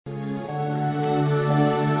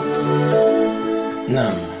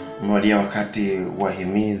Naam, mwadia wakati wa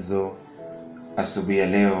himizo asubuhi ya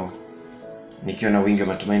leo, nikiwa na wingi wa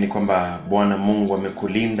matumaini kwamba Bwana Mungu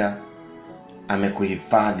amekulinda,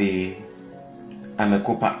 amekuhifadhi,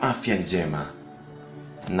 amekupa afya njema,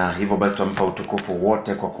 na hivyo basi tumpa utukufu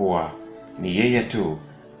wote kwa kuwa ni yeye tu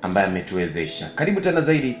ambaye ametuwezesha. Karibu tena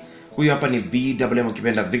zaidi. Huyu hapa ni VMM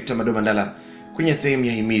ukipenda Victor Mandala kwenye sehemu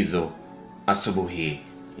ya himizo asubuhi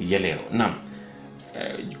ya leo. Naam.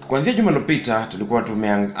 Kuanzia juma lililopita tulikuwa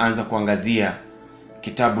tumeanza kuangazia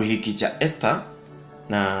kitabu hiki cha Esther,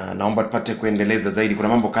 na naomba tupate kuendeleza zaidi. Kuna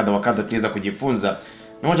mambo kadha wa kadha tuliweza kujifunza,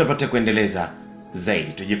 na wacha tupate kuendeleza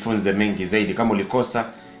zaidi, tujifunze mengi zaidi. Kama ulikosa,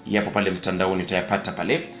 yapo pale mtandaoni utayapata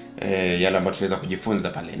pale yale ambayo tuliweza kujifunza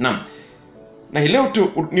pale. Naam. Na hii leo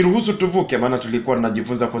niruhusu tuvuke, maana tulikuwa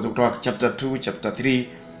tunajifunza kutoka chapter 2, chapter 3.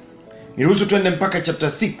 Niruhusu tuende mpaka chapter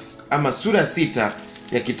 6 ama sura 6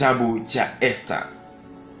 ya kitabu cha Esther.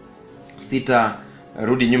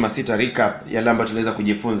 Rudi nyuma, recap yale ambayo tuliweza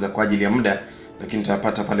kujifunza kwa ajili ya muda, lakini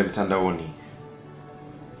tutapata pale mtandaoni.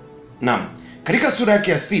 Naam, katika sura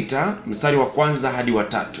yake ya 6 mstari wa kwanza hadi wa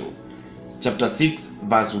 3. Chapter 6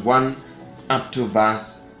 verse 1 up to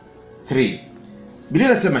verse 3.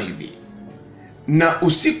 Biblia inasema hivi: na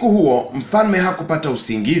usiku huo mfalme hakupata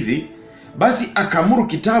usingizi, basi akaamuru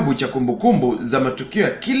kitabu cha kumbukumbu za matukio ya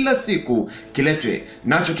kila siku kiletwe,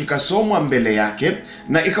 nacho kikasomwa mbele yake,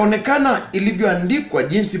 na ikaonekana ilivyoandikwa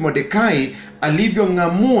jinsi Mordekai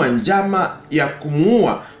alivyong'amua njama ya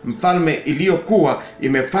kumuua mfalme iliyokuwa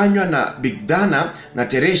imefanywa na Bigdana na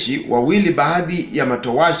Tereshi, wawili baadhi ya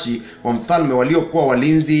matowashi wa mfalme waliokuwa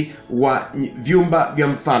walinzi wa vyumba vya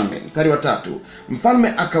mfalme. Mstari wa 3.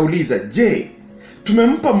 Mfalme akauliza, je,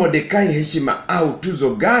 tumempa Mordekai heshima au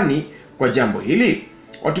tuzo gani kwa jambo hili?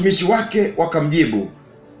 Watumishi wake wakamjibu,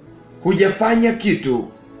 hujafanya kitu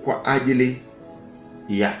kwa ajili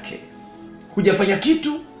yake. Hujafanya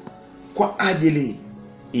kitu kwa ajili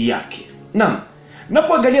yake. Naam,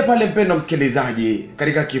 napoangalia pale, mpendwa msikilizaji,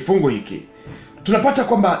 katika kifungu hiki tunapata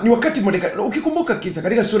kwamba ni wakati Mordekai, ukikumbuka kisa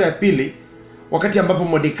katika sura ya 2, wakati ambapo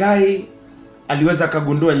Mordekai aliweza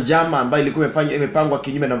kagundua njama ambayo ilikuwa imepangwa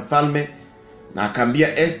kinyume na mfalme, na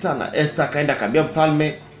akaambia Esther, na Esther akaenda akaambia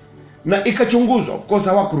mfalme, na ikachunguzwa. Of course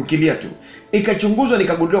hawakurukilia tu, ikachunguzwa,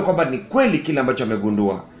 nikagundua kwamba ni kweli kile ambacho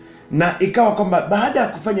amegundua. Na ikawa kwamba baada ya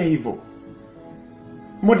kufanya hivyo,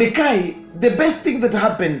 Mordekai, the best thing that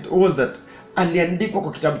happened was that aliandikwa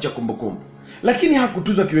kwa kitabu cha kumbukumbu, lakini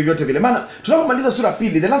hakutuzwa kivyovyote vile. Maana tunapomaliza sura ya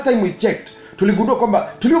 2, the last time we checked, tuligundua kwamba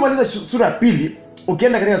tulipomaliza sura ya 2,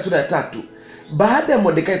 ukienda katika sura ya 3, baada ya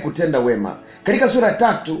Mordekai kutenda wema, katika sura ya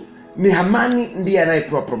 3 ni Hamani ndiye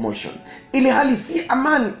anayepewa promotion, ili hali si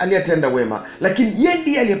Amani aliyetenda wema, lakini yeye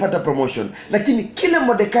ndiye aliyepata promotion. Lakini kile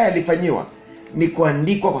Mordekai alifanyiwa ni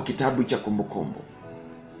kuandikwa kwa kitabu cha kumbukumbu.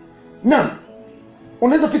 Naam,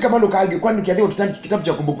 unaweza fika mahali ukaagi, kwani ukiandikwa kitabu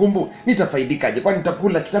cha kumbukumbu nitafaidikaje? Kwani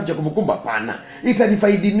nitakula kitabu cha kumbukumbu? Hapana.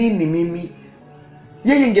 Itanifaidi nini mimi?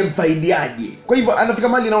 Yeye ingemfaidiaje? Kwa hivyo anafika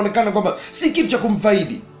mahali inaonekana kwamba si kitu cha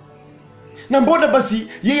kumfaidi. Na mbona basi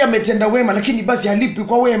yeye ametenda wema, lakini basi halipi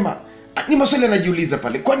kwa wema? Ni maswali anajiuliza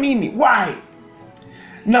pale. Kwa nini? Why?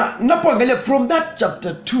 Na napoangalia from that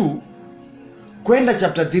chapter 2 kwenda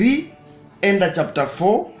chapter 3, enda chapter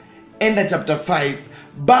 4, enda chapter 5,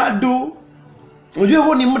 bado unajua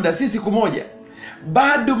huo ni muda, si siku moja,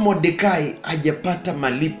 bado Mordekai hajapata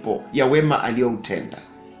malipo ya wema aliyoutenda.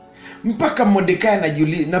 Mpaka Mordekai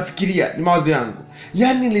anajiuliza, nafikiria, ni mawazo yangu,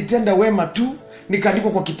 yani nilitenda wema tu,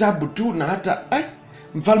 nikaandikwa kwa kitabu tu, na hata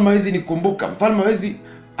mfalme hawezi nikumbuka, mfalme hawezi,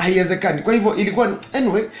 haiwezekani. Kwa hivyo ilikuwa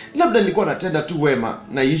anyway, labda nilikuwa natenda tu wema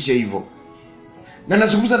na iishe hivyo. Na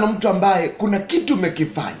nazungumza na mtu ambaye kuna kitu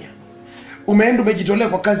umekifanya, umeenda umejitolea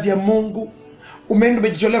kwa kazi ya Mungu, umeenda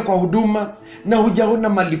umejitolea kwa huduma na hujaona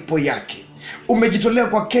malipo yake. Umejitolea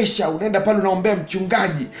kwa kesha, unaenda pale unaombea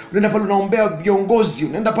mchungaji, unaenda pale unaombea viongozi,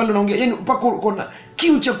 unaenda pale unaongea, yani mpaka unaona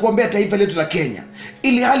kiu cha kuombea taifa letu la Kenya,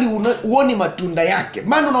 ili hali uoni matunda yake.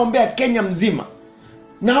 Maana unaombea Kenya mzima,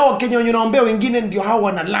 na hao Kenya wenye unaombea wengine ndio hao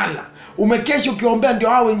wanalala. Umekesha ukiombea ndio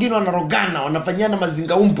hao wengine wanarogana, wanafanyana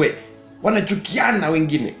mazingaumbwe, wanachukiana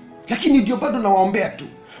wengine, lakini ndio bado unawaombea tu.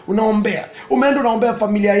 Unaombea, umeenda unaombea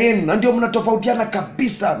familia yenu, na ndio mnatofautiana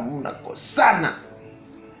kabisa, mnakosana,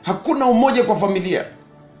 hakuna umoja kwa familia,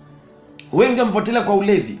 wengi wamepotelea kwa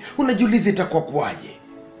ulevi. Unajiuliza itakuwa kuaje?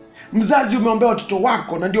 Mzazi umeombea watoto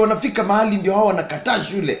wako, na ndio wanafika mahali ndio hao wanakataa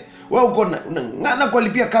shule, wewe uko unang'ana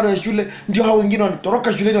kuwalipia karo ya shule, ndio hao wengine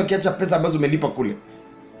wanatoroka shuleni wakiacha pesa ambazo umelipa kule.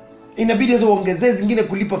 Inabidi hizo uongezee zingine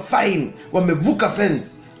kulipa fine, wamevuka fence.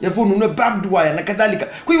 yafaa ununue barbed wire na kadhalika.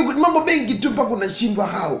 Kwa hivyo mambo mengi tu mpaka unashindwa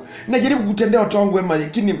hao. Najaribu kutendea watu wangu wema,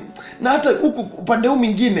 lakini na hata huku upande huu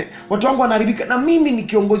mwingine watu wangu wanaharibika, na mimi ni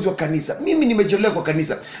kiongozi wa kanisa. Mimi nimejolea kwa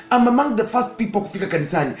kanisa. I'm among the first people kufika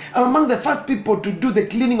kanisani. I'm among the first people to do the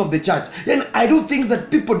cleaning of the church. Yani I do things that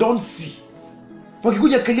people don't see.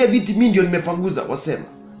 Wakikuja kalia viti mimi ndio nimepanguza, wasema.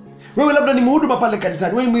 Wewe labda ni mhuduma pale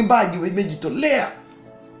kanisani, wewe ni mwimbaji, wewe umejitolea.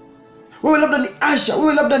 Wewe labda ni asha,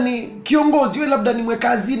 wewe labda ni kiongozi, wewe labda ni mweka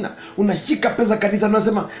hazina. Unashika pesa kanisa na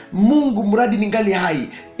unasema, Mungu mradi ningali hai,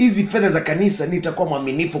 hizi fedha za kanisa nitakuwa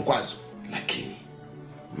mwaminifu kwazo. Lakini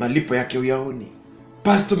malipo yake uyaoni.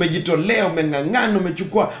 Pastor umejitolea, umeng'ang'ana,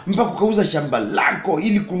 umechukua mpaka ukauza shamba lako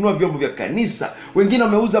ili kununua vyombo vya kanisa. Wengine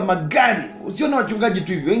wameuza magari. Usione wachungaji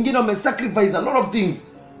tu hivyo. Wengine wamesacrifice a lot of things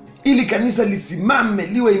ili kanisa lisimame,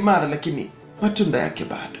 liwe imara, lakini matunda yake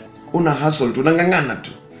bado. Una hustle tu, unang'ang'ana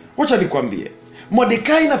tu. Wacha nikwambie,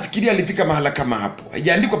 Mordekai nafikiria alifika mahala kama hapo.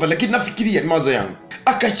 Haijaandikwa pale, lakini nafikiria ni mawazo yangu.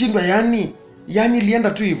 Akashindwa, yani lienda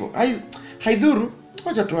tu hivyo. Haidhuru,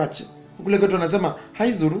 wacha tuache. Kule kwetu wanasema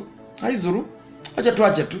haizuru. Wacha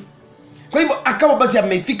tuache tu. Kwa hivyo akawa basi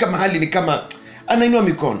amefika mahali ni kama anainua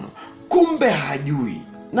mikono. Kumbe hajui.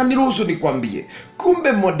 Na niruhusu nikwambie,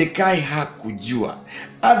 kumbe Mordekai hakujua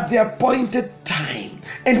at the appointed time.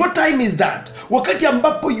 And what time is that? Wakati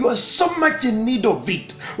ambapo you are so much in need of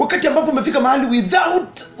it. Wakati ambapo umefika mahali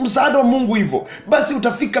without msaada wa Mungu hivyo, basi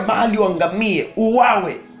utafika mahali uangamie,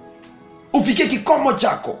 uwawe, ufikie kikomo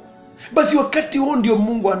chako. Basi wakati huo ndio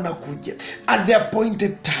Mungu anakuja. At the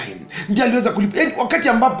appointed time. Ndiye aliweza kulipa. Yani wakati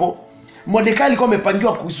ambapo Mordekai alikuwa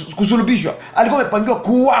amepangiwa kusulubishwa, alikuwa amepangiwa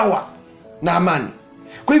kuuawa na Hamani.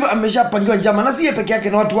 Kwa hivyo ameshapangiwa njama, na si yeye peke yake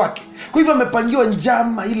na watu wake. Kwa hivyo amepangiwa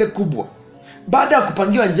njama ile kubwa. Baada ya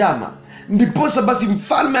kupangiwa njama, ndiposa basi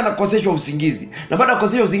mfalme anakoseshwa usingizi. Na baada ya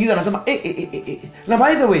kukoseshwa usingizi anasema na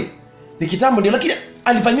by the way, ni kitambo ndio, lakini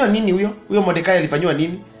alifanywa nini huyo? Huyo Mordekai alifanywa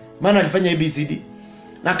nini? Maana alifanya ABCD.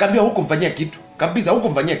 Na akaambia huko mfanyia kitu. Kabisa huko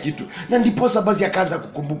mfanyia kitu. Na ndiposa basi akaanza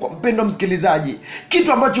kukumbukwa. Mpendwa msikilizaji,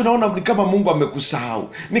 kitu ambacho unaona ni kama Mungu amekusahau,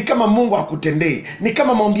 ni kama Mungu hakutendei, ni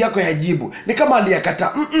kama maombi yako yajibu, ni kama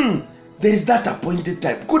aliyakataa. There is that appointed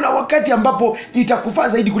time. Kuna wakati ambapo itakufaa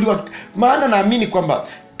zaidi kuliko. Maana naamini kwamba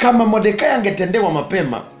kama Mordekai angetendewa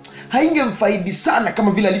mapema, haingemfaidi sana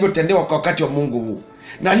kama vile alivyotendewa kwa wakati wa Mungu huu.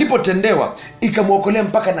 Na alipotendewa ikamuokolea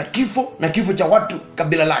mpaka na kifo cha watu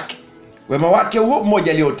kabila lake. Wema wake huo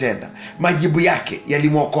mmoja aliotenda, majibu yake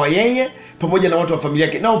yalimwokoa yeye pamoja na watu wa familia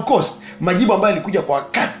yake. Na of course, majibu ambayo yalikuja kwa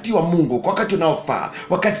wakati wa Mungu, kwa wakati unaofaa,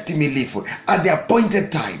 wakati timilifu, at the appointed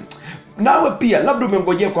time. Nawe pia labda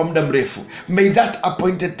umengojea kwa muda mrefu. May that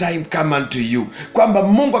appointed time come unto you. Kwamba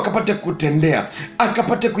Mungu akapate kutendea,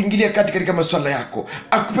 akapate kuingilia katika masuala yako,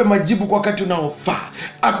 akupe majibu kwa wakati unaofaa,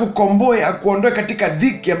 akukomboe, akuondoe katika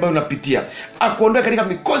dhiki ambayo unapitia, akuondoe katika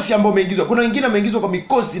mikosi ambayo umeingizwa. Kuna wengine wameingizwa kwa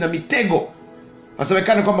mikosi na mitego.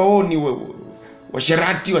 Wasemekane kwamba ni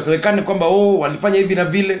washerati, wasemekane kwamba walifanya hivi na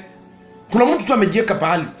vile. Kuna mtu tu amejiweka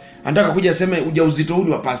pahali, anataka kuja aseme ujauzito huu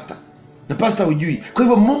ni wa pastor. Na pastor hujui. Kwa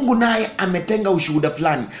hivyo Mungu naye ametenga ushuhuda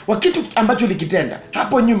fulani wa kitu ambacho likitenda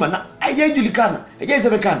hapo nyuma na haijajulikana,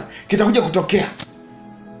 haijasemekana, kitakuja kutokea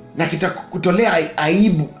na kitakutolea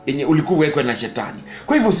aibu yenye ulikuwa uwekwe na shetani.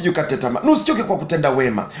 Kwa hivyo usijukate tamaa. Na usichoke kwa kutenda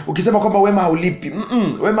wema. Ukisema kwamba wema haulipi,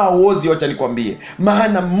 wema hauozi, wacha nikwambie.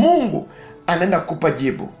 Maana Mungu anaenda kukupa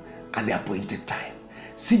jibu at the appointed time.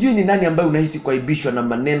 Sijui ni nani ambaye unahisi kuaibishwa na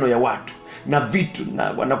maneno ya watu na vitu,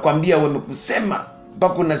 na wanakuambia wamekusema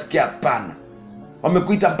mpaka unasikia hapana,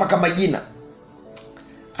 wamekuita mpaka majina.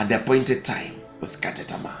 At the appointed time, usikate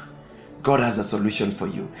tamaa. God has a solution for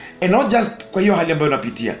you. And not just kwa hiyo hali ambayo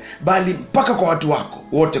unapitia, bali mpaka kwa watu wako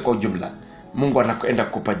wote kwa ujumla. Mungu anaenda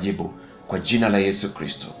kukupa jibu kwa jina la Yesu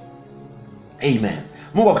Kristo. Amen.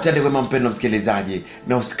 Mungu akutende wema mpendwa msikilizaji,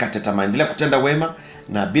 na usikate tamaa. Endelea kutenda wema,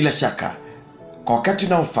 na bila shaka kwa wakati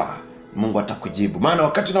unaofaa Mungu atakujibu. Maana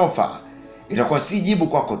wakati unaofaa itakuwa si jibu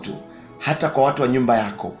kwako tu, hata kwa watu wa nyumba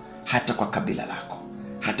yako, hata kwa kabila lako,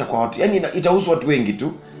 hata kwa watu, yani itahusu watu wengi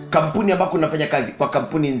tu. Kampuni ambako unafanya kazi, kwa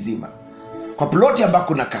kampuni nzima, kwa ploti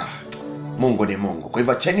ambako unakaa. Mungu ni Mungu. Kwa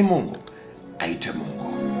hivyo acheni Mungu aitwe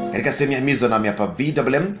Mungu. Katika sehemu ya Himizo nami hapa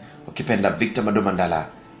VMM, ukipenda Victor Mandala.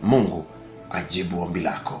 Mungu ajibu ombi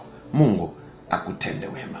lako. Mungu akutende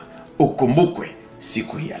wema. Ukumbukwe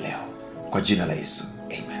siku hii ya leo kwa jina la Yesu.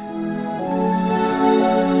 Amen.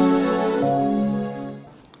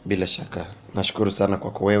 Bila shaka nashukuru sana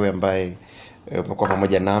kwako wewe ambaye umekuwa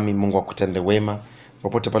pamoja nami. Mungu akutende wema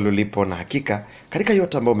popote pale ulipo, na hakika katika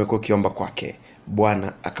yote ambayo umekuwa ukiomba kwake,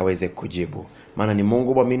 Bwana akaweze kujibu. Maana ni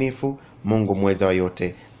Mungu mwaminifu, Mungu mweza wa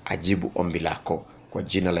yote, ajibu ombi lako kwa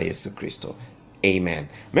jina la Yesu Kristo. Amen.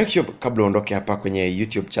 Make sure kabla uondoke hapa kwenye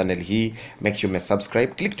YouTube channel hii, make sure umesubscribe.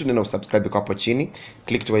 Click tu neno subscribe kwa hapo chini.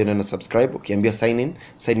 Click tu neno subscribe, ukiambia sign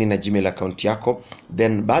in na Gmail account yako.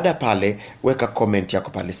 Then baada pale weka comment yako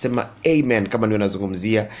pale. Sema amen kama ndio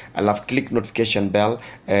unazungumzia, alafu click notification bell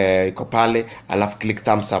iko pale, alafu click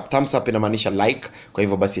thumbs up. Thumbs up inamaanisha like, kwa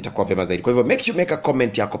hivyo basi itakuwa vyema zaidi. Kwa hivyo make sure make a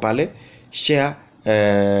comment yako pale, share,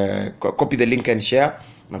 copy the link and share.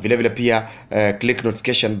 Na vile vile pia click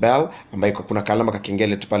notification bell ambayo kuna kalama ka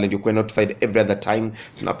kengele tu pale, ndio kuwe notified every other time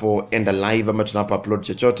tunapoenda live ama tunapo upload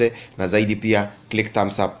chochote. Na zaidi pia click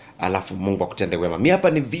thumbs up, alafu Mungu akutende wema. Mimi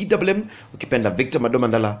hapa ni VMM, ukipenda Victor Mado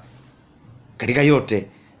Mandala. Katika yote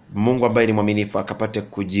Mungu ambaye ni mwaminifu akapate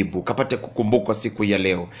kujibu, akapate kukumbukwa siku ya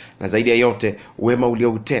leo, na zaidi ya yote wema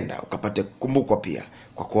ulioutenda ukapate kukumbukwa pia,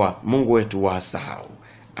 kwa kuwa Mungu wetu wasahau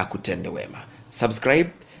akutende wema. Subscribe,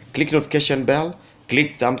 click notification bell,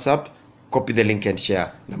 click thumbs up, copy the link and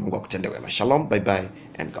share, na Mungu akutende wema. Shalom, bye bye,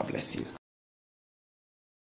 and God bless you.